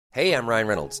Hey, I'm Ryan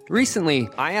Reynolds. Recently,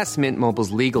 I asked Mint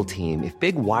Mobile's legal team if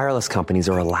big wireless companies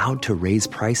are allowed to raise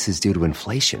prices due to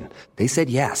inflation. They said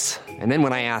yes. And then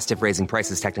when I asked if raising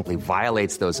prices technically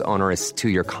violates those onerous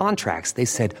two-year contracts, they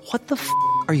said, "What the f***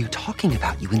 are you talking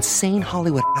about, you insane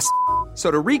Hollywood ass?" So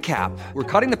to recap, we're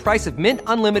cutting the price of Mint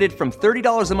Unlimited from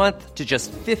 $30 a month to just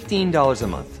 $15 a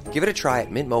month. Give it a try at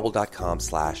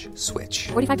mintmobile.com/switch.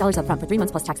 $45 up front for 3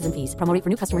 months plus taxes and fees. Promo rate for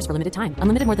new customers for limited time.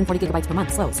 Unlimited more than 40 gigabytes per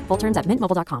month. Slows full terms at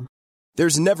mintmobile.com.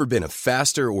 There's never been a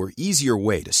faster or easier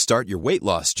way to start your weight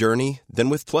loss journey than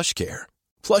with PlushCare.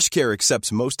 PlushCare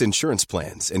accepts most insurance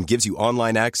plans and gives you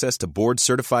online access to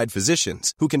board-certified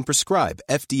physicians who can prescribe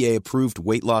FDA-approved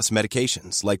weight loss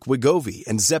medications like Wegovy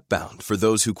and Zepbound for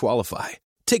those who qualify.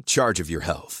 Take charge of your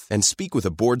health and speak with a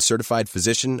board-certified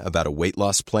physician about a weight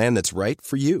loss plan that's right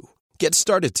for you. Get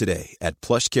started today at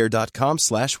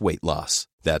plushcare.com/weight loss.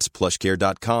 That's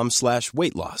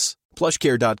plushcare.com/weight loss.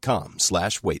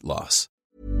 plushcare.com/weight loss.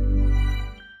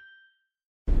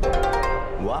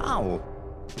 Wow.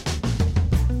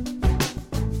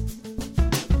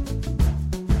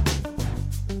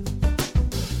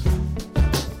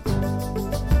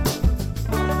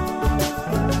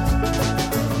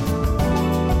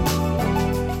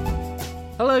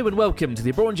 Hello and welcome to the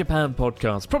Abroad in Japan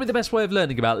podcast, probably the best way of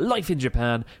learning about life in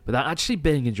Japan without actually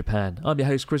being in Japan. I'm your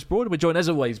host Chris Broad and we're joined as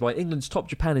always by England's top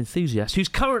Japan enthusiast who's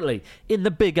currently in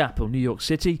the Big Apple, New York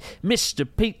City, Mr.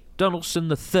 Pete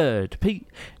Donaldson III. Pete,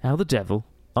 how the devil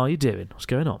are you doing? What's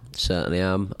going on? Certainly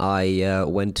am. I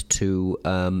went to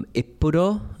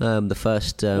Ippudo, the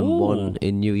first one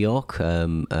in New York,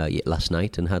 last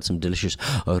night and had some delicious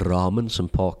ramen, some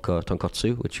pork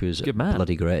tonkotsu, which was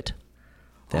bloody great.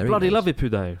 I bloody love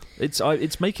Ippudo.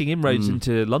 It's making inroads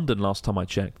into London last time I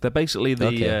checked. They're basically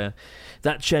that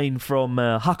chain from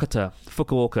Hakata,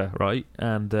 Fukuoka, right?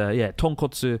 And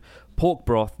tonkotsu, pork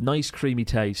broth, nice creamy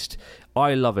taste.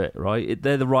 I love it, right?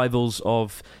 They're the rivals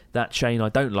of that chain I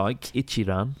don't like,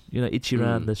 Ichiran. You know,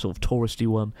 Ichiran, the sort of touristy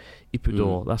one.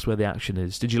 Ippudo, that's where the action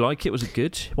is. Did you like it? Was it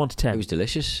good? 1 to 10? It was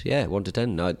delicious, yeah, 1 to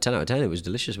 10. No, 10 out of 10, it was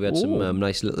delicious. We had some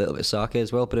nice little bit of sake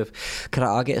as well, bit of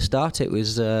karaage to start. It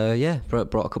was,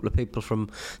 brought a couple of people from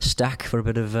Stack for a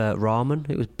bit of ramen.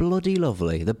 It was bloody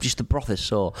lovely. The broth is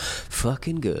so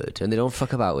fucking good, and they don't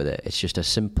fuck about with it. It's just a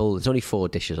simple, it's only 4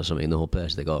 dishes or something in the whole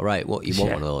place. They go, right, what, you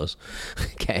want one of those?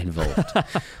 Get involved.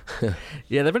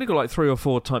 Yeah, they've only got like 3 or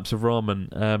 4 types of ramen.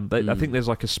 I think there's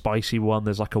like a spicy one,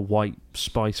 there's like a white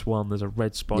spice one, there's a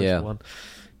red spice one.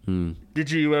 Did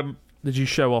you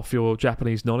show off your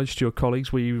Japanese knowledge to your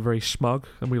colleagues? Were you very smug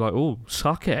and were you like, oh,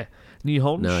 sake,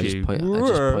 nihonshu? No,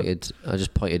 I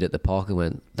just pointed at the pork and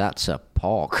went, that's a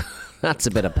pork. That's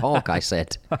a bit of pork, I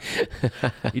said.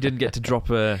 You didn't get to drop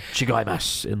a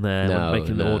chigaimasu in there when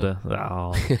making the order.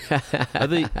 Oh.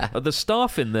 Are the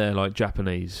staff in there like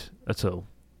Japanese at all?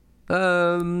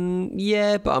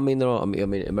 Yeah, but I mean,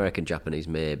 American Japanese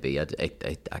maybe.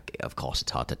 Of course,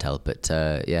 it's hard to tell, but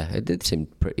it did seem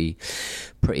pretty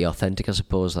authentic. I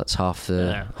suppose that's half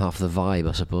the vibe.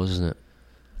 I suppose, isn't it?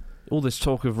 All this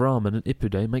talk of ramen at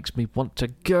Ippudo makes me want to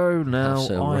go now.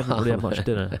 I haven't really had much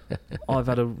dinner. I've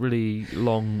had a really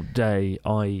long day.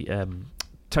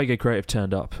 Togo Creative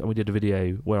turned up and we did a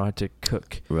video where I had to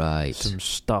cook some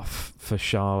stuff for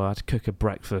Charlotte. I had to cook a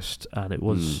breakfast and it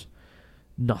was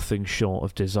nothing short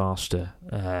of disaster.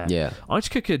 I had to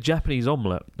cook a Japanese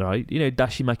omelette, right? You know,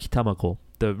 dashimaki tamago.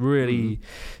 The really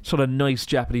sort of nice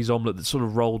Japanese omelette that's sort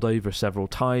of rolled over several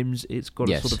times. It's got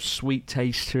a sort of sweet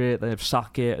taste to it. They have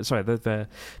they've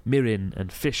mirin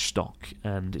and fish stock,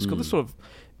 and it's got this sort of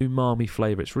umami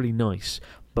flavour. It's really nice.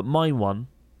 But my one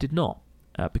did not.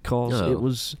 Because it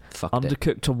was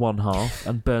undercooked on one half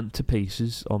and burnt to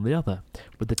pieces on the other.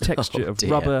 With the texture of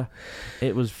rubber,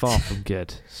 it was far from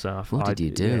good. So what did you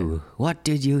do? What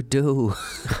did you do?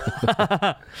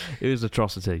 It was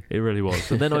atrocity. It really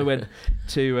was. And then I went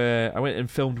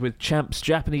and filmed with Champ's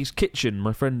Japanese Kitchen.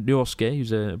 My friend Ryosuke,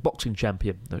 who's a boxing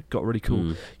champion, got a really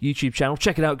cool YouTube channel.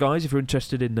 Check it out, guys, if you're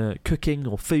interested in cooking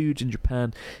or food in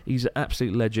Japan. He's an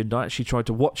absolute legend. I actually tried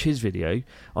to watch his video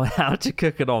on how to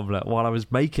cook an omelette while I was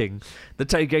making the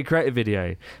Togo Creative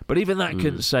video, but even that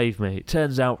couldn't save me. It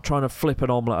turns out trying to flip an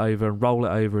omelette over and roll it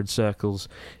over in circles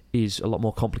is a lot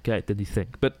more complicated than you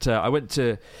think. But I went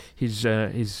to his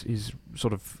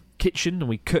sort of kitchen and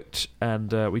we cooked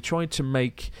and we tried to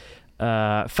make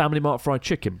Family Mart fried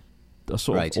chicken, a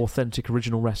sort of authentic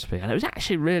original recipe, and it was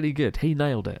actually really good. He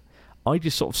nailed it. I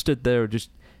just sort of stood there and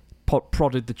just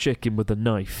prodded the chicken with a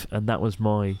knife, and that was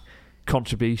my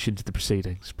contribution to the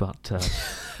proceedings. But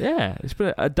yeah, it's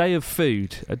been a day of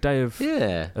food, a day of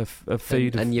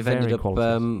food, and you've varying ended up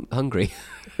qualities. hungry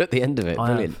at the end of it.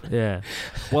 Brilliant. Yeah.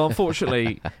 Well,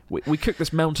 unfortunately, we cooked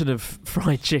this mountain of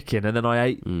fried chicken, and then I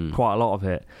ate quite a lot of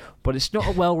it. But it's not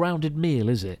a well-rounded meal,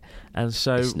 is it? And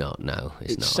so it's not. No,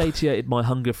 it's not. Satiated my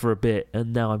hunger for a bit,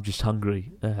 and now I'm just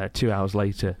hungry. 2 hours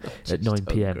later at 9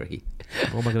 p.m.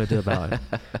 What am I going to do about it?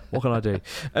 What can I do?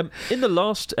 In the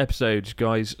last episode,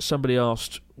 guys, somebody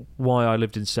asked why I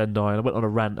lived in Sendai, and I went on a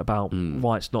rant about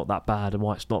why it's not that bad and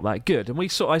why it's not that good. And I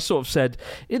sort of said,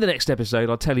 in the next episode,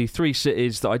 I'll tell you 3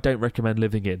 cities that I don't recommend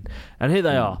living in. And here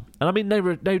they are. And I mean,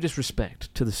 no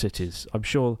disrespect to the cities. I'm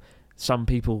sure some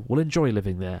people will enjoy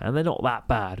living there, and they're not that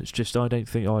bad. It's just I don't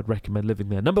think I'd recommend living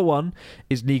there. Number 1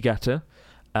 is Niigata.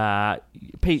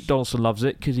 Pete Donaldson loves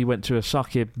it because he went to a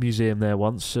sake museum there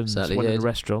once and went in a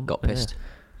restaurant. Got pissed.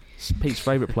 It's Pete's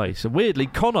favourite place. And weirdly,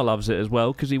 Connor loves it as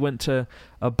well because he went to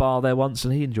a bar there once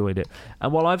and he enjoyed it.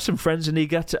 And while I have some friends in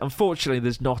Niigata, unfortunately,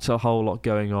 there's not a whole lot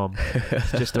going on.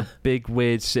 It's just a big,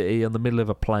 weird city in the middle of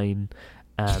a plain,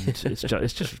 and it's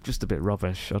just a bit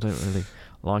rubbish. I don't really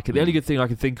like it. The only good thing I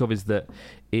can think of is that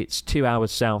it's 2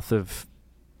 hours south of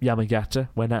Yamagata,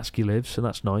 where Natsuki lives, and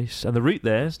that's nice. And the route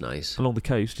there, nice, along the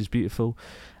coast, is beautiful,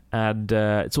 and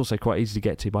it's also quite easy to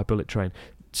get to by bullet train.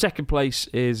 Second place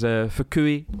is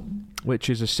Fukui, which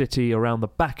is a city around the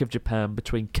back of Japan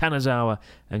between Kanazawa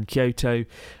and Kyoto.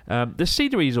 The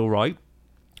scenery is all right.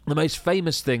 The most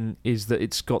famous thing is that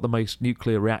it's got the most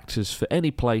nuclear reactors for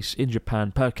any place in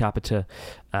Japan per capita,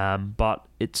 but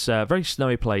it's a very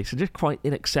snowy place and just quite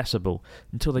inaccessible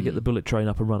until they get the bullet train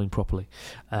up and running properly.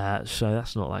 So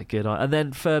that's not that good. And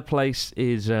then third place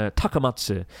is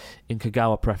Takamatsu in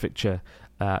Kagawa Prefecture.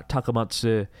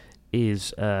 Takamatsu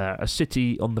is a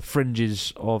city on the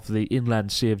fringes of the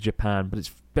inland sea of Japan, but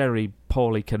it's very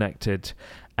poorly connected.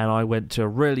 And I went to a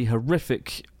really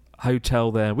horrific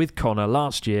hotel there with Connor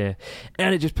last year,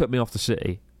 and it just put me off the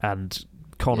city. And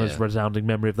Connor's resounding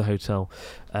memory of the hotel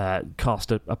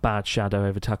cast a bad shadow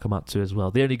over Takamatsu as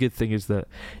well. The only good thing is that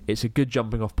it's a good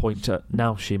jumping off point to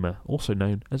Naoshima, also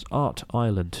known as Art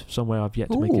Island, somewhere I've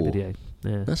yet to make a video.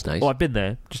 Yeah. That's nice. Well, I've been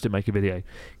there just to make a video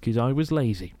because I was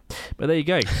lazy. But there you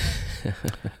go.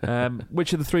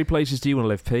 Which of the 3 places do you want to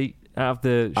live, Pete? Out of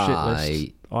the shit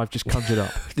list I've just conjured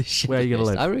up. Where are you going to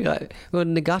live? I really well,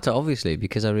 Niigata, obviously,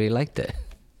 because I really liked it.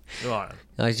 Right.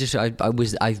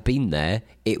 I've been there.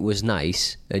 It was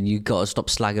nice, and you got to stop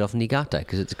slagging off Niigata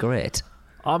because it's great.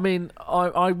 I mean,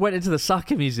 I went into the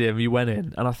sake museum. You went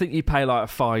in, and I think you pay like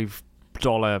a $5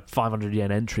 500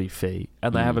 yen entry fee,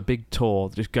 and they have a big tour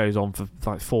that just goes on for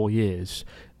like 4 years.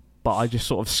 But I just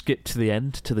sort of skipped to the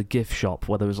end, to the gift shop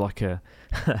where there was like a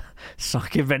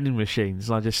sake vending machines,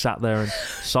 and I just sat there and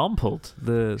sampled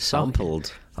the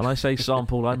sampled. And I say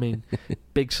sampled, I mean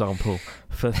big sample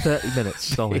for 30 minutes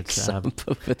solid.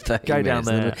 Sample for 30 go minutes.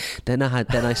 Down there.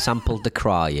 Then I sampled the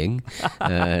crying,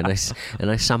 and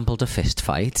I sampled a fist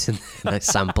fight, and I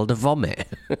sampled a vomit.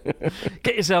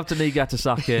 Get yourself to Niigata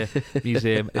Sake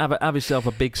Museum. Have yourself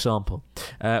a big sample.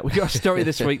 We got a story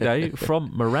this week though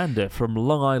from Miranda from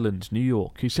Long Island, New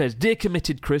York, who says, "Dear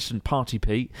committed Chris and Party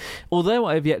Pete, although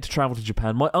I have yet to travel to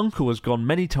Japan, my uncle has gone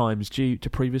many times due to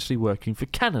previously working for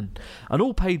Canon. An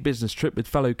all-paid business trip with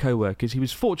fellow co-workers, he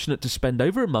was fortunate to spend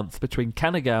over a month between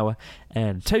Kanagawa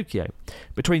and Tokyo.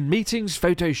 Between meetings,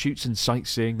 photo shoots and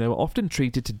sightseeing, they were often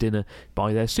treated to dinner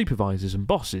by their supervisors and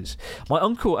bosses. My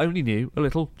uncle only knew a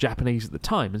little Japanese at the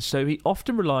time, and so he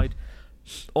often relied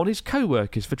on his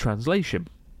co-workers for translation.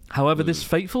 However, this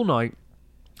fateful night,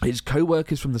 his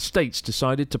co-workers from the States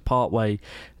decided to part way,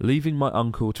 leaving my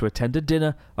uncle to attend a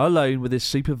dinner alone with his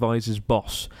supervisor's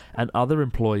boss and other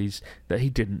employees that he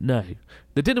didn't know.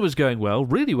 The dinner was going well,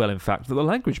 really well in fact, but the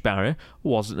language barrier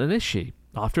wasn't an issue.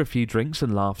 After a few drinks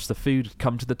and laughs, the food had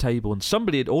come to the table and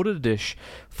somebody had ordered a dish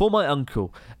for my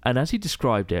uncle, and as he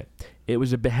described it, it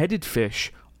was a beheaded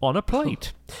fish on a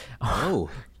plate." Oh.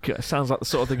 Sounds like the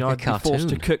sort of thing I'd be forced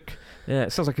to cook. Yeah,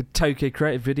 it sounds like a Tokyo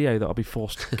Creative video that I'll be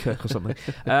forced to cook or something.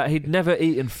 He'd never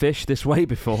eaten fish this way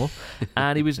before,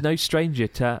 and he was no stranger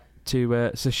to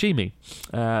sashimi.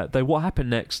 Though what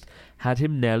happened next had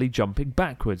him nearly jumping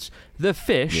backwards. The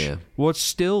fish was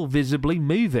still visibly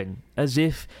moving, as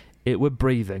if it were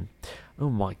breathing. Oh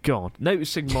my God.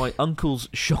 Noticing my uncle's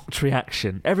shocked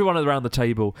reaction, everyone around the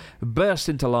table burst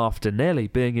into laughter, nearly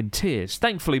being in tears.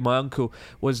 Thankfully, my uncle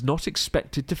was not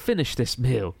expected to finish this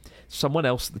meal. Someone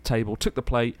else at the table took the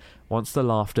plate once the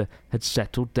laughter had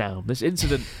settled down. This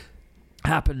incident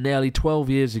happened nearly 12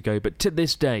 years ago, but to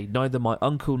this day, neither my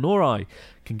uncle nor I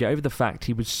can get over the fact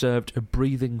he was served a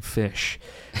breathing fish.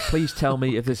 Please tell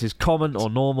me if this is common or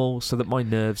normal so that my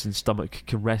nerves and stomach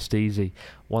can rest easy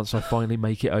once I finally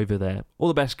make it over there. All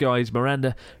the best, guys.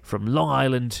 Miranda from Long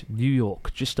Island, New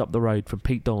York, just up the road from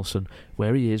Pete Donaldson,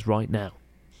 where he is right now.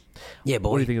 Yeah,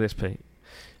 boy. What do you think of this, Pete?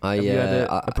 Have you had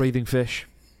a breathing fish?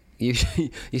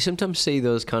 You sometimes see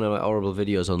those kind of like horrible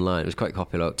videos online. It was quite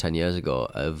popular 10 years ago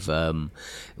of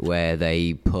where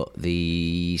they put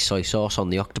the soy sauce on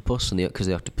the octopus, and because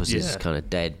the octopus is kind of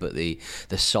dead, but the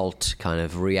salt kind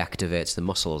of reactivates the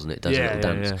muscles and it does a little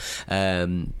dance. Yeah.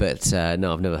 But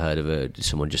no, I've never heard of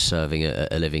someone just serving a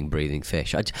living, breathing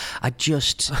fish. I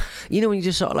just, when you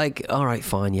just sort of like, all right,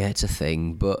 fine, yeah, it's a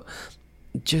thing, but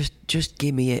just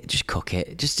give me it, just cook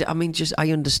it.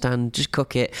 I understand, just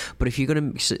cook it. But if you're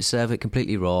going to serve it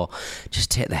completely raw, just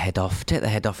take the head off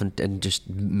and just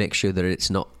make sure that it's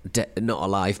not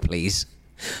alive, please.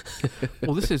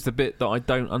 Well, this is the bit that I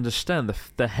don't understand.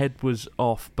 The head was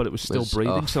off, but it was still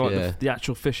breathing. Off, so like the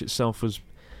actual fish itself was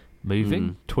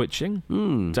moving, twitching.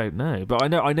 Don't know, but I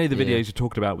know the videos you're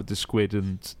talking about with the squid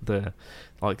and the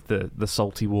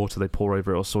salty water they pour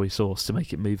over it, or soy sauce to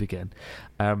make it move again.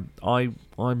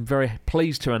 I'm very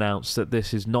pleased to announce that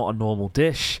this is not a normal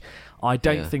dish. I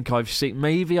don't think I've seen.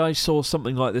 Maybe I saw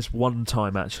something like this one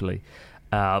time actually,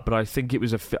 but I think it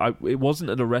was it wasn't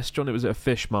at a restaurant. It was at a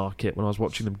fish market when I was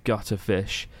watching them gut a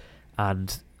fish,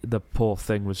 and the poor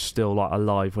thing was still like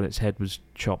alive when its head was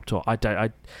chopped off. I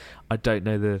don't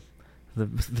know the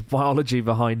biology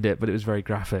behind it, but it was very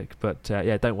graphic. But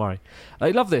don't worry.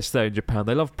 They love this though in Japan.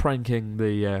 They love pranking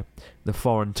the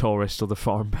foreign tourist or the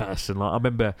foreign person. Like I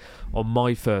remember on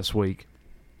my first week,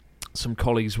 some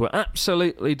colleagues were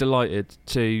absolutely delighted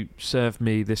to serve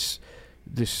me this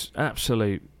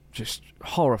absolute just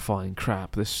horrifying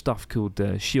crap. This stuff called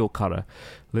shiokara,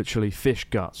 literally fish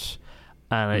guts,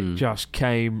 and it just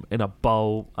came in a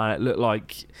bowl, and it looked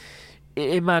like.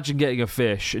 Imagine getting a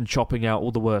fish and chopping out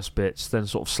all the worst bits, then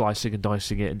sort of slicing and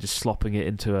dicing it and just slopping it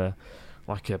into a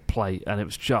plate, and it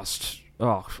was just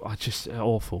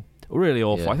awful, really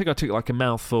awful. Yeah. I think I took like a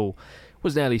mouthful,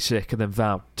 was nearly sick, and then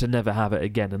vowed to never have it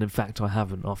again. And in fact, I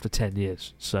haven't after 10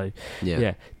 years. So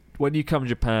yeah, when you come to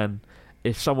Japan,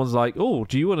 if someone's like, "Oh,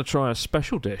 do you want to try a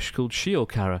special dish called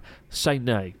shiokara?" Say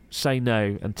no,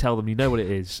 and tell them you know what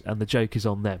it is, and the joke is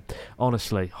on them.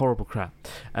 Honestly, horrible crap.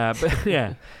 But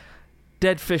yeah.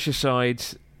 Dead fish aside,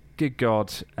 good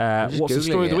God, what's the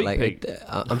story of the week, Pete?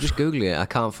 I'm just googling it. I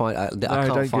can't find. I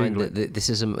can't find that. This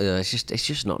isn't. It's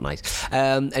just not nice.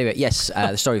 Anyway, yes.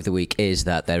 The story of the week is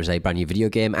that there is a brand new video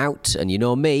game out, and you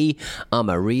know me, I'm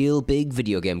a real big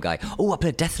video game guy. Oh, I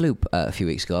played Deathloop a few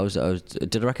weeks ago.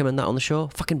 Did I recommend that on the show?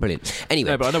 Fucking brilliant. Anyway,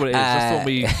 no, but I know what it is. That's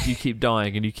the one you keep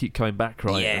dying and you keep coming back,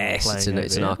 right? Yes,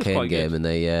 it's an arcade game, and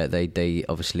they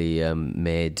obviously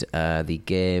made the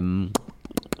game.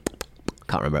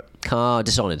 Can't remember it.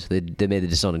 Dishonored. They made the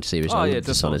Dishonored series. Oh, yeah,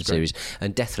 Dishonored series.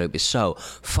 And Deathloop is so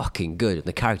fucking good. And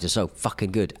the characters are so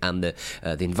fucking good. And the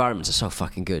environments are so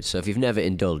fucking good. So if you've never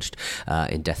indulged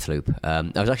in Deathloop,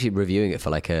 I was actually reviewing it for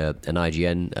like an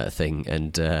IGN thing.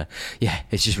 And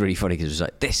it's just really funny because it was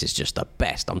like, this is just the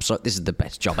best. This is the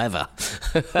best job ever.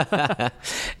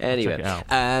 Anyway,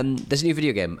 there's a new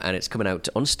video game and it's coming out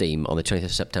on Steam on the 20th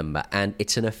of September. And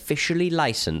it's an officially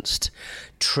licensed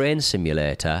train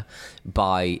simulator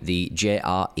by the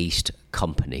JR East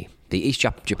Company. The East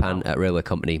Japan Railway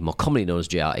Company, more commonly known as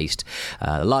JR East,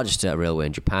 the largest railway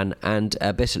in Japan, and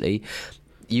basically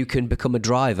you can become a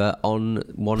driver on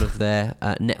one of their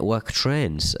network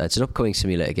trains. It's an upcoming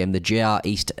simulator game, the JR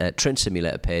East Train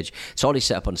Simulator page. It's already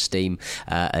set up on Steam,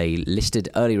 a listed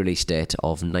early release date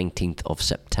of 19th of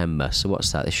September. So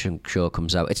what's that? This show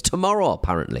comes out. It's tomorrow,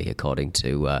 apparently, according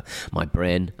to my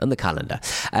brain and the calendar.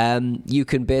 You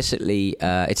can basically...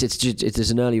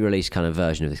 There's an early release kind of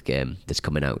version of this game that's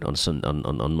coming out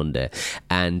on Monday.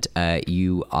 And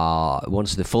you are...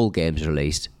 Once the full game's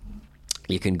released...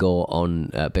 You can go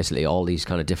on basically all these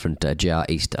kind of different JR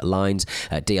East lines.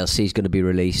 DLC is going to be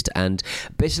released, and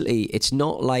basically it's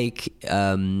not like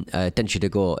Densha to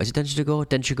Go. Is it Densha to Go?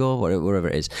 Densha Go? Wherever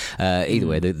it is. Either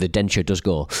way, the Densha does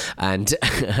go. And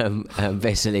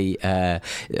basically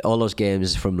all those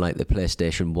games from like the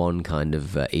PlayStation 1 kind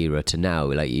of era to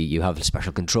now, like you have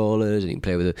special controllers and you can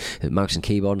play with a mouse and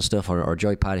keyboard and stuff, or a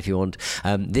joypad if you want.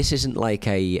 This isn't like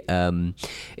a...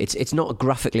 it's not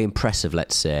graphically impressive,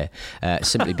 let's say.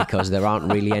 simply because there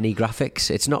aren't really any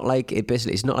graphics. It's not like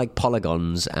it's not like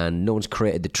polygons, and no one's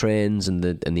created the trains and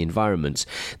the environments.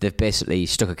 They've basically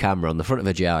stuck a camera on the front of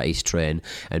a JR East train,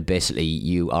 and basically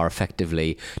you are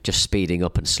effectively just speeding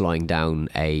up and slowing down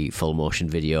a full motion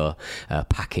video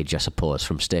package, I suppose,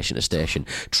 from station to station,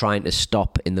 trying to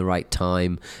stop in the right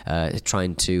time,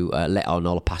 trying to let on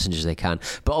all the passengers they can.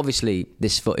 But obviously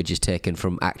this footage is taken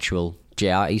from actual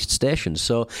JR East stations.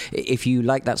 So if you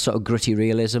like that sort of gritty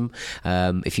realism,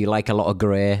 if you like a lot of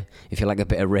grey, if you like a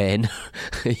bit of rain,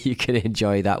 you can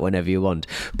enjoy that whenever you want.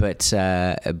 But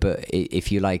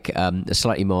if you like a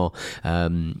slightly more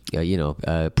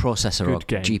processor or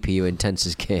GPU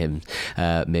intensive game,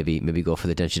 maybe go for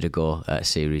the Danger to Go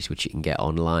series, which you can get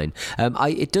online.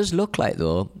 It does look like,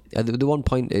 though, the one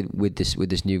point with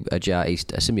this new JR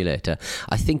East simulator,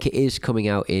 I think it is coming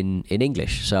out in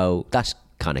English, so that's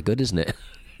kind of good, isn't it?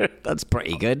 That's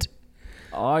pretty good.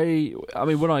 I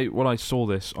mean, when I saw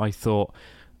this, I thought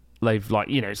they've, like,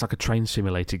 it's like a train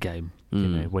simulator game,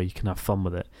 where you can have fun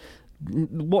with it.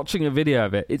 Watching a video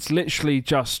of it, it's literally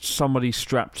just somebody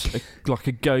strapped like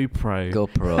a GoPro,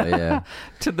 yeah,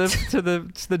 to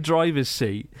the driver's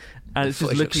seat, and it's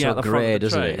just looking out the front of the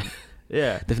train. Doesn't it?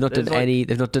 Yeah, they've not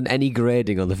done any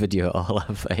grading on the video at all,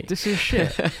 have they? This is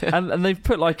shit. and they've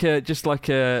put like a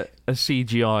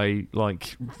CGI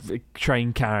like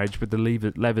train carriage with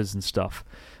the levers and stuff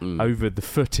over the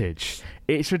footage.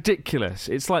 It's ridiculous.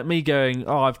 It's like me going,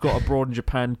 I've got a Abroad in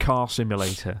Japan car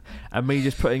simulator, and me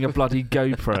just putting a bloody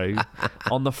GoPro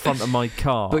on the front of my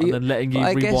car and then letting you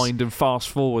rewind and fast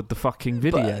forward the fucking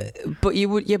video. But you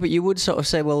would sort of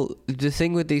say, well, the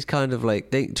thing with these kind of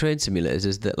like train simulators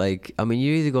is that, like, I mean,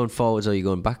 you're either going forwards or you're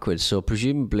going backwards, so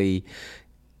presumably,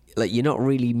 like, you're not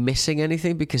really missing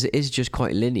anything because it is just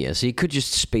quite linear. So you could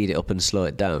just speed it up and slow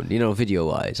it down,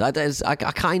 video-wise. I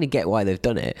kind of get why they've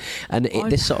done it. And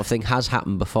this sort of thing has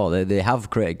happened before. They have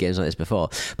created games like this before.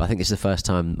 But I think it's the first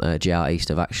time JR East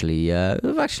have actually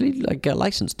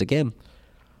licensed a game.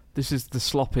 This is the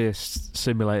sloppiest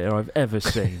simulator I've ever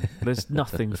seen. There's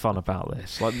nothing fun about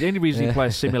this. Like, the only reason you play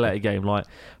a simulator game like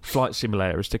Flight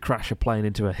Simulator is to crash a plane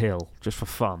into a hill just for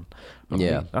fun.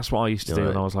 That's what I used to do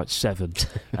when I was like 7.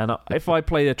 And if I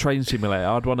played a train simulator,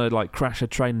 I'd want to like crash a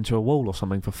train into a wall or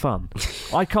something for fun.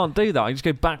 I can't do that. I just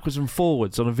go backwards and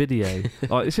forwards on a video.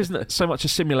 Like, this isn't so much a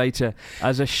simulator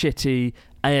as a shitty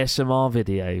ASMR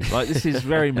video. Like, this is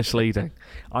very misleading.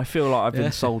 I feel like I've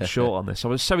been sold short on this. I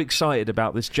was so excited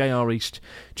about this JR East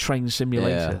train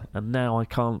simulator, and now I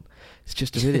can't. It's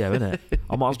just a video, isn't it?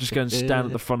 I might as well just go and stand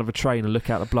at the front of a train and look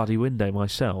out the bloody window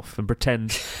myself and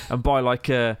pretend and buy like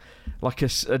a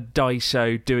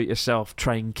Daiso do-it-yourself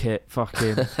train kit,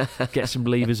 fucking get some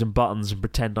levers and buttons and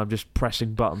pretend I'm just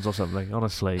pressing buttons or something.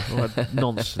 Honestly,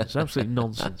 nonsense, absolute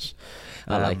nonsense.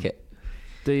 I like it.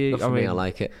 Do you? I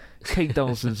like it. Pete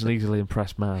Donaldson's an easily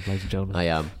impressed man, ladies and gentlemen. I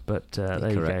am. But there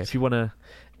you go. If you want to,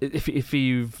 if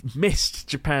you've missed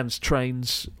Japan's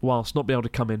trains whilst not being able to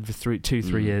come in for 3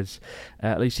 years,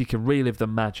 at least you can relive the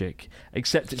magic.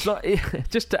 Except it's not.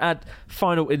 Just to add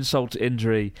final insult to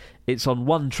injury, it's on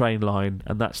one train line,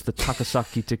 and that's the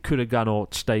Takasaki to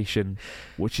Kuragano station,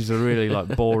 which is a really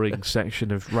like boring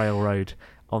section of railroad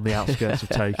on the outskirts of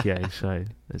Tokyo. So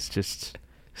it's just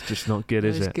not good,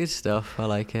 is it? It's good stuff. I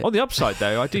like it. On the upside,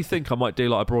 though, I do think I might do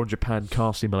like a Abroad in Japan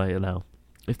car simulator now.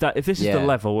 If this is the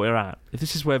level we're at, if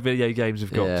this is where video games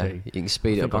have got to, you can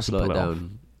speed it up or slow it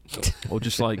down. Or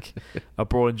just like a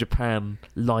Abroad in Japan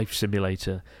life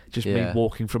simulator, just me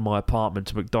walking from my apartment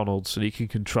to McDonald's, and you can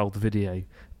control the video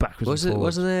backwards and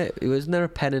forwards. Wasn't there a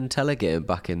Penn and Teller game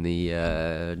back in the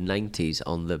 90s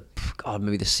on the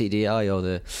maybe the CDI or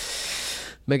the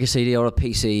Mega CD or a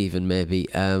PC even maybe,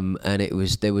 and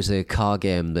there was a car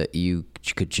game that you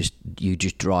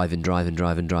just drive and drive,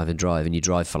 and you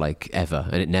drive for like ever,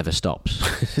 and it never stops.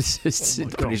 It's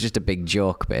just a big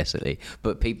joke basically.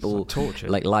 But people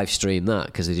like live stream that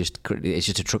because it's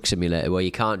just a truck simulator where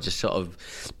you can't just sort of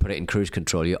put it in cruise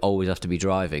control. You always have to be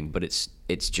driving, but it's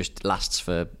just lasts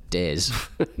for days.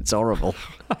 It's horrible.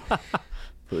 But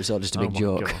it's all just a big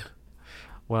joke. God.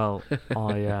 Well,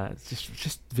 it's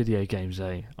just video games,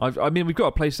 eh? I mean, we've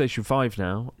got a PlayStation 5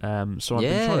 now, so I've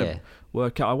been trying to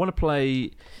work out. I want to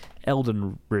play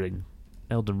Elden Ring,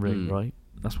 right?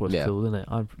 That's what it's called, isn't it?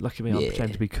 Lucky me, I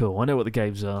pretend to be cool. I know what the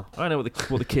games are. I know what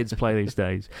the kids play these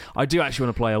days. I do actually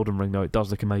want to play Elden Ring, though. It does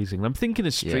look amazing. I'm thinking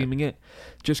of streaming it,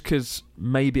 just because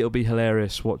maybe it'll be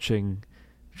hilarious watching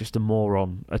just a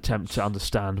moron attempt to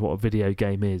understand what a video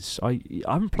game is. I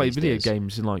haven't played video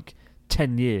games in like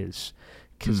 10 years.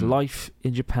 because life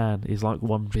in Japan is like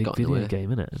one big video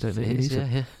game, isn't it? I don't think it is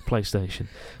a PlayStation.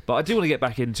 But I do want to get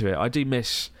back into it. I do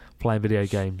miss playing video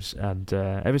games, and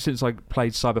ever since I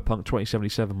played Cyberpunk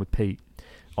 2077 with Pete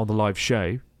on the live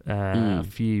show a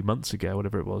few months ago,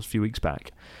 whatever it was, a few weeks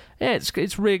back, it's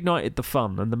reignited the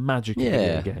fun and the magic of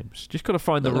video games. Just got to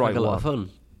find the right one. A lot of fun.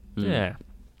 Yeah.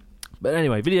 But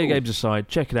anyway, video games aside,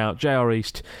 check it out. JR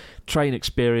East, Train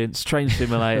Experience, Train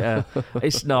Simulator.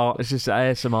 It's not. It's just an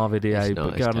ASMR video,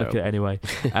 but go and look at it anyway.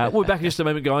 We'll be back in just a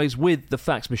moment, guys, with the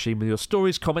Fax Machine, with your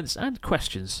stories, comments, and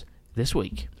questions this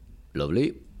week.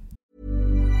 Lovely.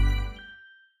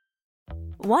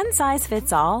 One size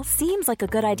fits all seems like a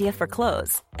good idea for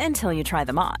clothes until you try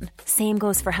them on. Same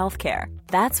goes for healthcare.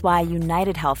 That's why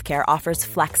United Healthcare offers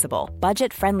flexible,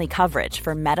 budget-friendly coverage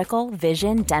for medical,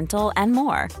 vision, dental, and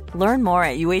more. Learn more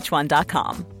at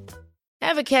uh1.com.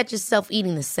 Ever catch yourself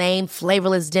eating the same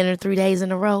flavorless dinner 3 days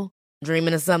in a row?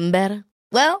 Dreaming of something better?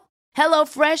 Well,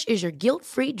 HelloFresh is your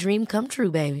guilt-free dream come true,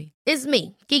 baby. It's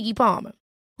me, Keke Palmer.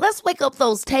 Let's wake up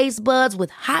those taste buds with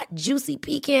hot, juicy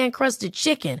pecan-crusted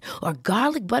chicken or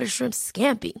garlic butter shrimp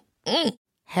scampi.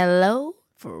 Hello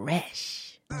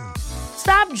Fresh.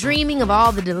 Stop dreaming of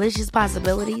all the delicious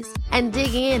possibilities and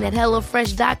dig in at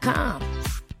HelloFresh.com.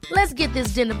 Let's get this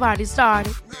dinner party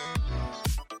started.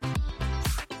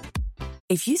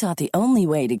 If you thought the only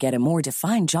way to get a more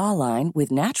defined jawline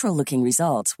with natural-looking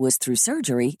results was through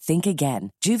surgery, think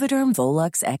again. Juvederm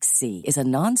Volux XC is a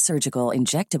non-surgical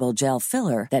injectable gel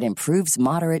filler that improves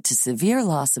moderate to severe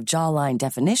loss of jawline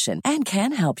definition and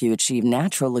can help you achieve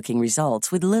natural-looking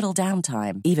results with little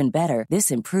downtime. Even better,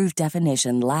 this improved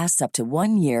definition lasts up to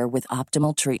 1 year with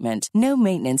optimal treatment. No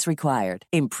maintenance required.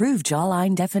 Improve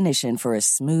jawline definition for a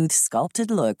smooth,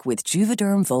 sculpted look with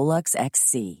Juvederm Volux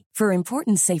XC. For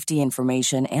important safety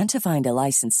information and to find a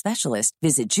licensed specialist,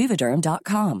 visit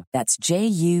Juvederm.com. That's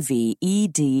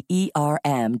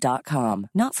JUVEDERM.com.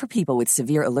 Not for people with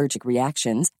severe allergic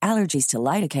reactions, allergies to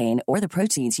lidocaine, or the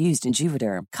proteins used in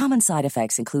Juvederm. Common side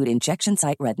effects include injection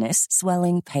site redness,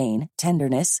 swelling, pain,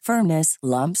 tenderness, firmness,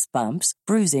 lumps, bumps,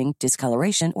 bruising,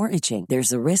 discoloration, or itching.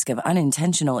 There's a risk of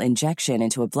unintentional injection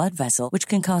into a blood vessel, which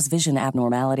can cause vision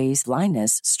abnormalities,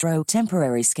 blindness, stroke,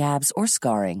 temporary scabs, or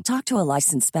scarring. Talk to a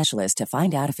licensed specialist to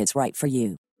find out if it's right for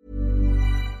you.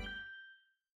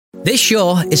 This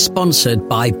show is sponsored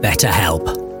by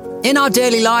BetterHelp. In our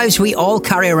daily lives, we all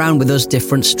carry around with us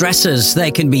different stressors.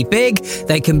 They can be big,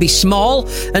 they can be small,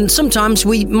 and sometimes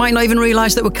we might not even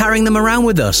realise that we're carrying them around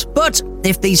with us. But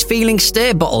if these feelings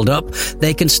stay bottled up,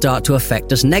 they can start to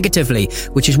affect us negatively,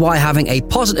 which is why having a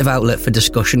positive outlet for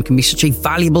discussion can be such a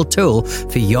valuable tool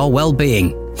for your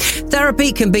well-being.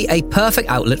 Therapy can be a perfect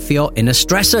outlet for your inner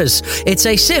stressors. It's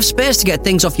a safe space to get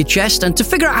things off your chest and to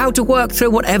figure out how to work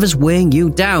through whatever's weighing you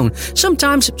down.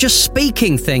 Sometimes just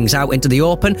speaking things out into the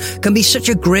open can be such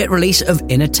a great release of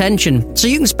inner tension, so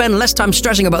you can spend less time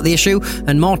stressing about the issue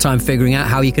and more time figuring out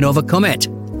how you can overcome it.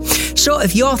 So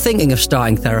if you're thinking of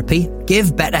starting therapy,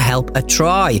 give BetterHelp a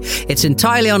try. It's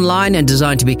entirely online and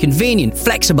designed to be convenient,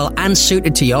 flexible, and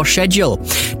suited to your schedule.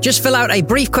 Just fill out a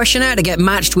brief questionnaire to get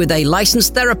matched with a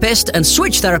licensed therapist and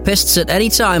switch therapists at any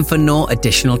time for no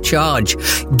additional charge.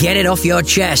 Get it off your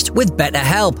chest with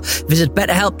BetterHelp. Visit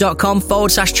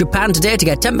betterhelp.com/Japan today to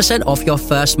get 10% off your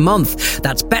first month.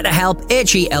 That's BetterHelp,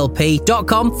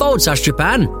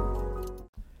 HELP.com/Japan.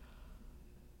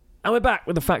 And we're back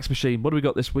with the Fax Machine. What do we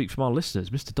got this week from our listeners?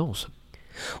 Mr. Dawson.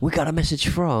 We got a message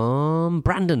from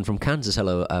Brandon from Kansas.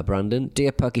 Hello, Brandon.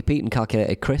 Dear Perky Pete and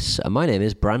Calculator Chris, my name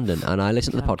is Brandon and I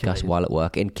listen to the podcast while at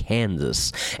work in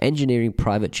Kansas, engineering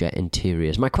private jet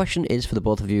interiors. My question is for the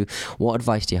both of you, what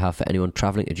advice do you have for anyone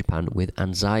travelling to Japan with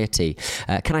anxiety?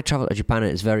 Can I travel to Japan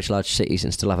and its various large cities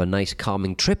and still have a nice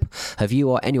calming trip? Have you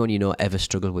or anyone you know ever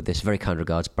struggled with this? Very kind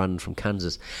regards, Brandon from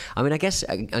Kansas. I mean, I guess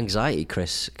anxiety,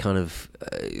 Chris, kind of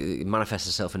manifests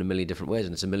itself in a million different ways,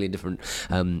 and it's a million different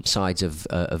sides of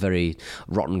a very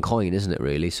rotten coin, isn't it,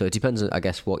 really? So it depends, I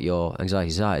guess, what your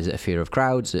anxieties are. Is it a fear of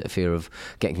crowds? Is it a fear of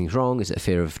getting things wrong? Is it a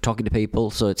fear of talking to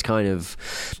people? So it's kind of,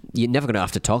 you're never going to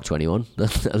have to talk to anyone.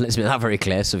 Let's make that very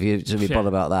clear. So if you bother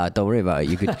about that, don't worry about it.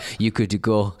 You could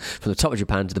go from the top of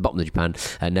Japan to the bottom of Japan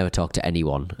and never talk to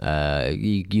anyone.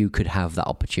 You could have that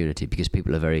opportunity because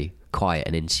people are very quiet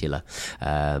and insular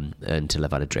until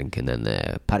they've had a drink, and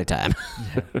then party time.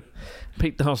 Yeah.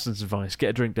 Pete Dawson's advice: get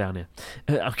a drink down here.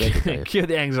 Cure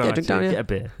the anxiety. Get a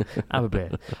beer. Have a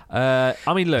beer.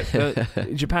 I mean, look,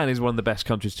 Japan is one of the best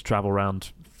countries to travel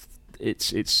around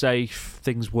it's safe,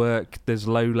 things work, there's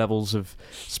low levels of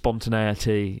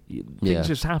spontaneity, things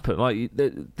just happen.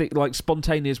 Like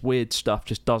spontaneous weird stuff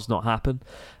just does not happen.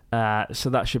 So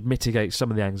that should mitigate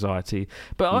some of the anxiety.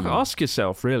 But ask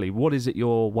yourself, really, what is it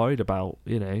you're worried about?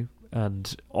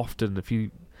 And often if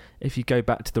you go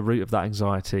back to the root of that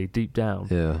anxiety deep down,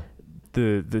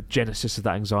 the genesis of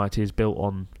that anxiety is built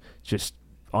on just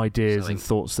ideas and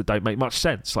thoughts that don't make much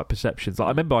sense, like perceptions. Like I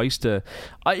remember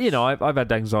I've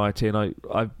had anxiety, and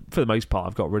I for the most part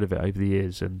I've got rid of it over the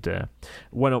years. And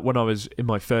when I was in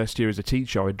my first year as a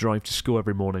teacher, I'd drive to school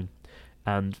every morning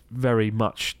and very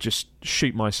much just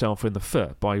shoot myself in the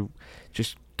foot by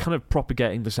just kind of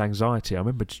propagating this anxiety. I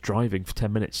remember just driving for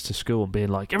 10 minutes to school and being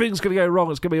like, everything's going to go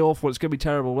wrong, it's going to be awful, it's going to be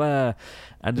terrible there,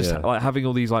 and just like having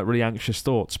all these like really anxious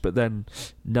thoughts, but then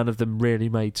none of them really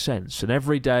made sense. And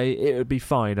every day it would be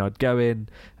fine. I'd go in,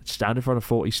 I'd stand in front of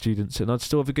 40 students, and I'd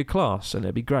still have a good class, and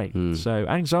it'd be great. So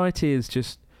anxiety is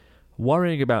just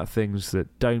worrying about things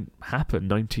that don't happen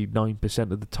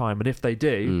 99% of the time, and if they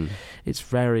do, it's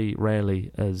very rarely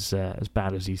as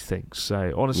bad as you think.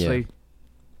 So honestly,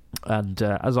 and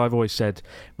as I've always said,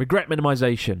 regret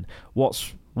minimization.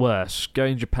 What's worse,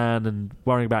 going to Japan and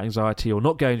worrying about anxiety, or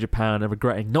not going to Japan and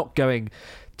regretting not going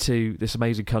to this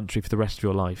amazing country for the rest of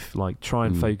your life? Like, try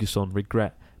and focus on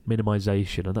regret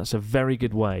minimization, and that's a very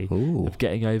good way of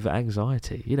getting over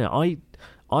anxiety.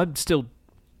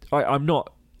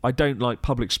 I don't like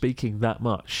public speaking that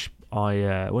much.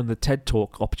 When the TED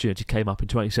Talk opportunity came up in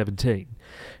 2017,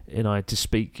 and I had to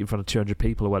speak in front of 200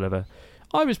 people or whatever,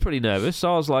 I was pretty nervous.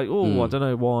 I was like, I don't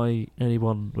know why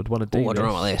anyone would want to do this. What do you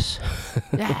want with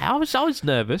this? I was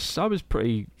nervous. I was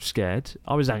pretty scared.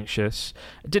 I was anxious.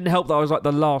 It didn't help that I was like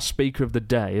the last speaker of the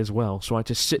day as well, so I had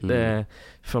to sit there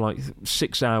for like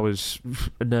 6 hours,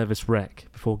 a nervous wreck,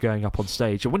 before going up on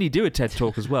stage. And when you do a TED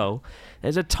Talk as well,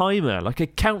 there's a timer, like a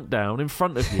countdown in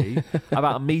front of you,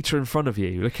 about a metre in front of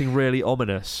you, looking really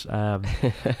ominous.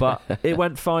 But it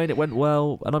went fine, it went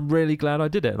well, and I'm really glad I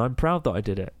did it, and I'm proud that I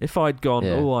did it. If I'd gone,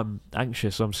 I'm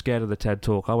anxious, I'm scared of the TED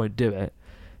Talk, I won't do it,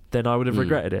 then I would have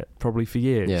regretted it, probably for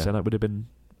years, and it would have been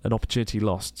an opportunity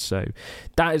lost. So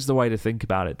that is the way to think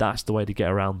about it. That's the way to get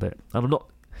around it. And I'm not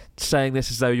saying this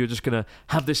as though you're just going to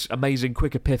have this amazing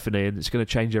quick epiphany and it's going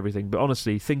to change everything, but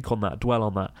honestly, think on that, dwell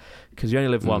on that, because you only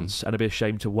live once, and it'd be a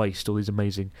shame to waste all these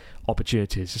amazing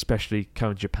opportunities, especially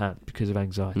going to Japan because of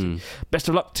anxiety. Best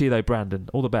of luck to you though, Brandon,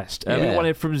 all the best. We got one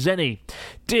here from Zenny.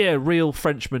 Dear real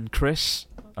Frenchman Chris,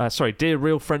 dear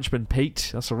real Frenchman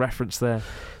Pete, that's a reference there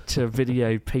to a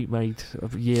video Pete made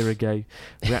a year ago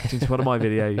reacting to one of my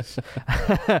videos.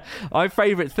 My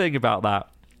favourite thing about that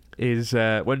is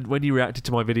when you reacted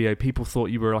to my video, people thought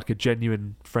you were like a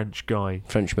genuine French guy.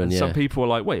 Frenchman, and some people were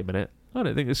like, wait a minute, I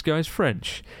don't think this guy's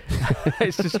French.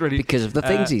 It's just really... because of the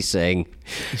things he's saying.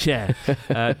 Yeah.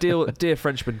 Dear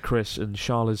Frenchman Chris and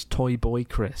Charla's toy boy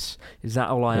Chris. Is that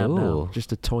all I am now?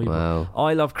 Just a toy boy.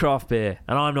 I love craft beer,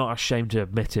 and I'm not ashamed to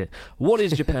admit it. What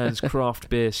is Japan's craft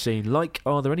beer scene like?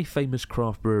 Are there any famous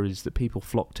craft breweries that people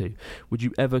flock to? Would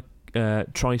you ever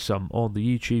try some on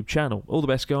the YouTube channel? All the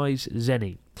best, guys.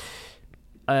 Zenny.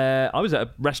 I was at a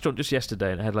restaurant just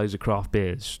yesterday and it had loads of craft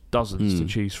beers, dozens to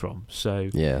choose from. So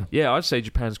I'd say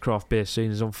Japan's craft beer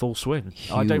scene is on full swing.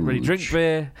 Huge. I don't really drink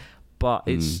beer, but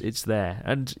it's there,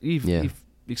 and you've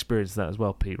experienced that as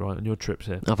well, Pete, right? On your trips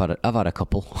here, I've had a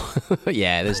couple.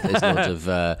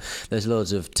 There's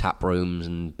loads of tap rooms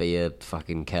and beer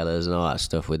fucking kellers and all that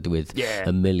stuff with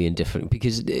a million different,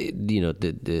 because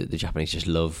the Japanese just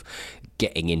love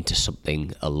getting into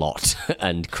something a lot,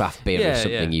 and craft beer is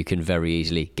something you can very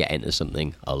easily get into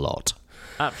something a lot.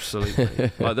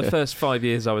 Absolutely. Like the first 5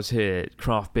 years I was here,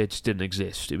 craft beer just didn't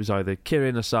exist. It was either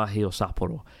Kirin, Asahi or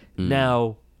Sapporo.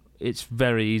 Now it's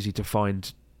very easy to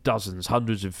find dozens,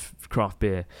 hundreds of craft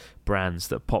beer brands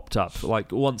that popped up.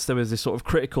 Like once there was this sort of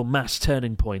critical mass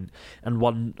turning point, and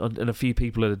a few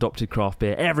people had adopted craft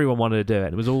beer. Everyone wanted to do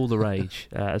it. It was all the rage,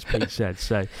 as Pete said.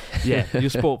 So yeah,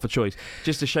 your sport for choice.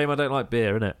 Just a shame I don't like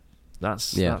beer, isn't it?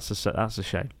 That's a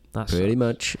shame. That's pretty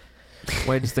much.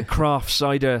 When's the craft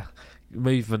cider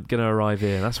movement going to arrive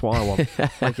here? That's what I want.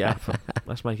 Make it happen.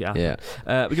 Let's make it happen.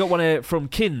 Yeah. We got one here from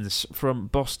Kins from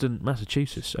Boston,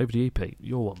 Massachusetts. Over to you, Pete.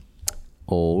 Your one.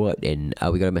 All right then,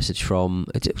 we got a message from...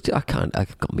 I've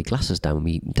got my glasses down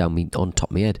me on top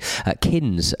of my head.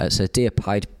 Kins says, Dear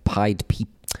Pied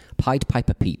Pied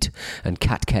Piper Pete and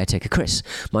cat caretaker Chris.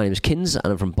 My name is Kins and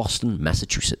I'm from Boston,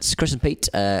 Massachusetts. Chris and Pete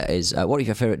is what are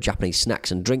your favourite Japanese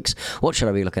snacks and drinks? What should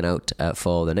I be looking out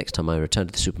for the next time I return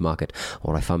to the supermarket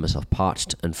or I find myself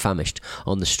parched and famished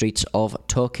on the streets of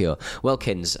Tokyo? Well,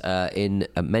 Kins, in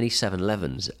many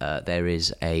 7-Elevens there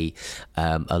is a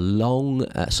long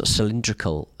sort of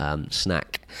cylindrical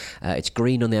snack. It's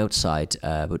green on the outside,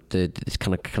 but it's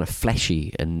kind of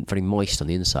fleshy and very moist on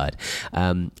the inside.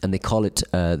 And they call it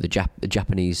the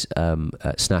Japanese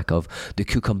snack of the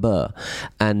cucumber.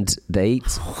 And they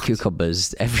eat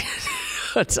cucumbers every...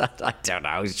 I don't know,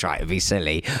 I was trying to be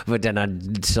silly, but then I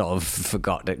sort of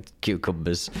forgot that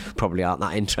cucumbers probably aren't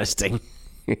that interesting.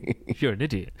 You're an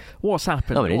idiot. What's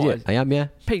happened? I'm an idiot. I am, yeah.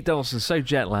 Pete Dawson's so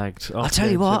jet lagged. I'll tell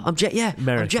you what, I'm jet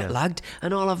lagged,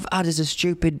 and all I've had is a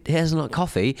stupid hazelnut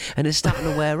coffee, and it's starting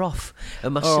to wear off.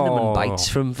 And my cinnamon bites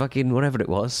from fucking whatever it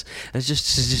was. It's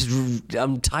just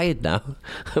I'm tired now.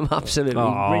 I'm absolutely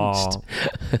rinsed.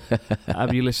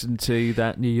 Have you listened to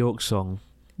that New York song?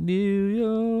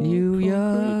 New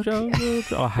York.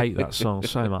 I hate that song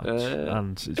so much,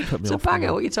 and it's put me off. It's a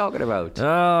banger. What are you talking about?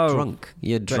 Oh, drunk.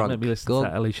 You're drunk. Don't let me listen to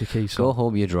that Alicia Keys song. Go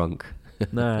home. You're drunk.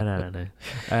 No.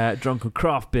 Drunk on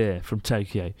craft beer from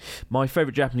Tokyo. My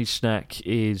favourite Japanese snack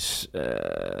is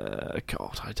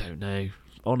God, I don't know.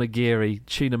 Onigiri,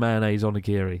 tuna mayonnaise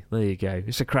onigiri. There you go.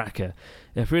 It's a cracker.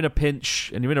 If you're in a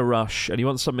pinch and you're in a rush and you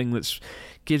want something that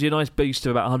gives you a nice boost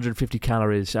of about 150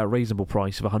 calories at a reasonable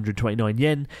price of 129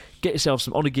 yen, get yourself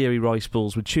some onigiri rice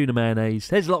balls with tuna mayonnaise.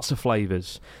 There's lots of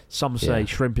flavours. Some say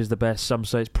shrimp is the best, some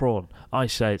say it's prawn. I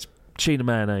say it's tuna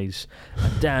mayonnaise.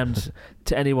 And damned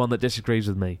to anyone that disagrees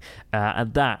with me.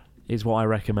 And that is what I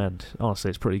recommend. Honestly,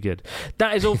 it's pretty good.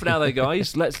 That is all for now, though,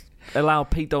 guys. Let's allow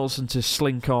Pete Dawson to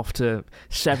slink off to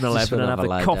 7-Eleven and have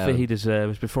the coffee he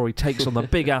deserves before he takes on the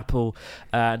Big Apple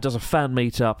and does a fan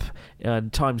meet-up in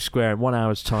Times Square in 1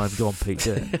 hour's time. Go on, Pete,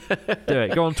 do it. Do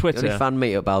it. Go on Twitter. The only fan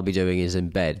meet-up I'll be doing is in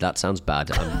bed. That sounds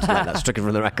bad. I'm just letting that stricken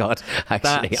from the record.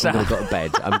 Actually, I'm going to go to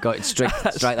bed. I'm going straight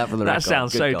that from the record. That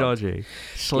sounds so dodgy.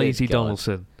 Sleazy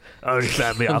Donaldson. Oh,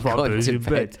 fan meet up. I'm going to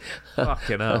bed.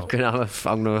 Fucking hell. I'm going to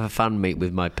have a fan meet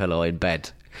with my pillow in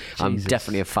bed. Jesus. I'm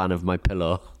definitely a fan of my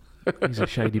pillow. He's a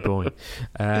shady boy.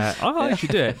 I should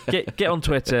do it. Get on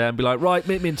Twitter and be like, right,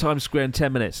 meet me in Times Square in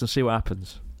 10 minutes and see what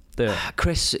happens. Do it.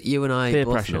 Chris, you and I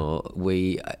both pressure. know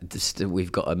we've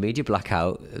got a media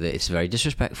blackout. It's very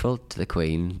disrespectful to the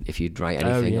Queen if you write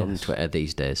anything on Twitter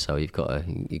these days. So you've got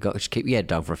to just keep your head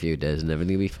down for a few days and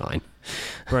everything will be fine.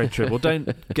 Very true. Well, don't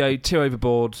go too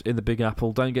overboard in the Big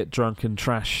Apple. Don't get drunk and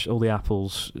trash all the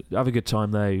apples. Have a good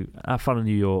time, though. Have fun in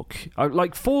New York.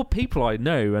 Like 4 people I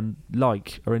know and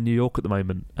are in New York at the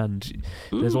moment. And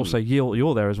there's also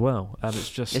you're there as well. And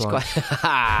it's just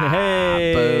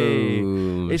hey!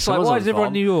 Boom. It's like, why is everyone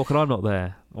in New York and I'm not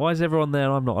there? Why is everyone there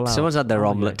and I'm not allowed? Someone's had their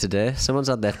omelette today. Someone's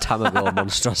had their tamago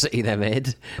monstrosity they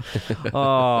made.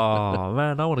 Oh,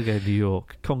 man, I want to go to New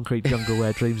York. Concrete jungle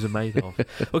where dreams are made of.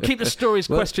 Well, keep the stories,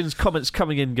 questions, comments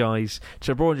coming in, guys,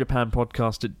 to Abroad in Japan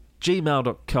podcast at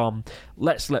gmail.com.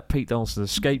 Let's let Pete Dawson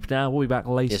escape now. We'll be back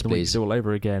later in the week to do all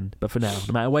over again. But for now,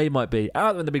 no matter where you might be,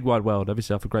 out there in the big wide world, have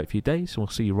yourself a great few days, and we'll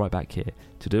see you right back here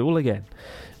to do it all again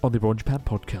on the Abroad in Japan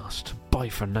podcast. Bye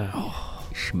for now.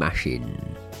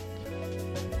 Smashing.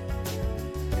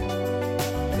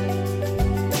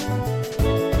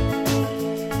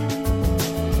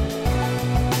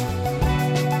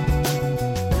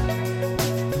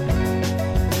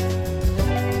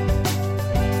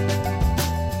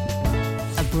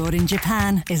 Abroad in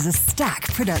Japan is a Stack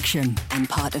production and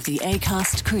part of the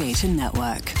Acast Creator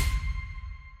Network.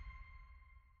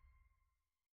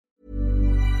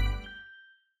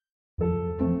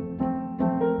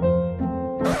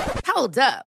 Hold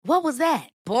up. What was that?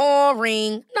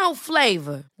 Boring. No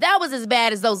flavor. That was as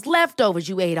bad as those leftovers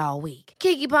you ate all week.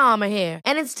 Keke Palmer here,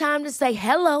 and it's time to say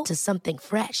hello to something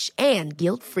fresh and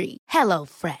guilt-free. Hello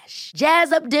Fresh.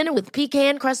 Jazz up dinner with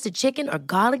pecan-crusted chicken or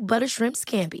garlic butter shrimp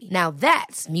scampi. Now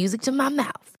that's music to my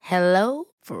mouth. Hello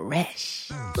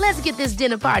Fresh. Let's get this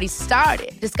dinner party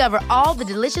started. Discover all the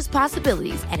delicious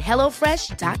possibilities at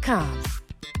HelloFresh.com.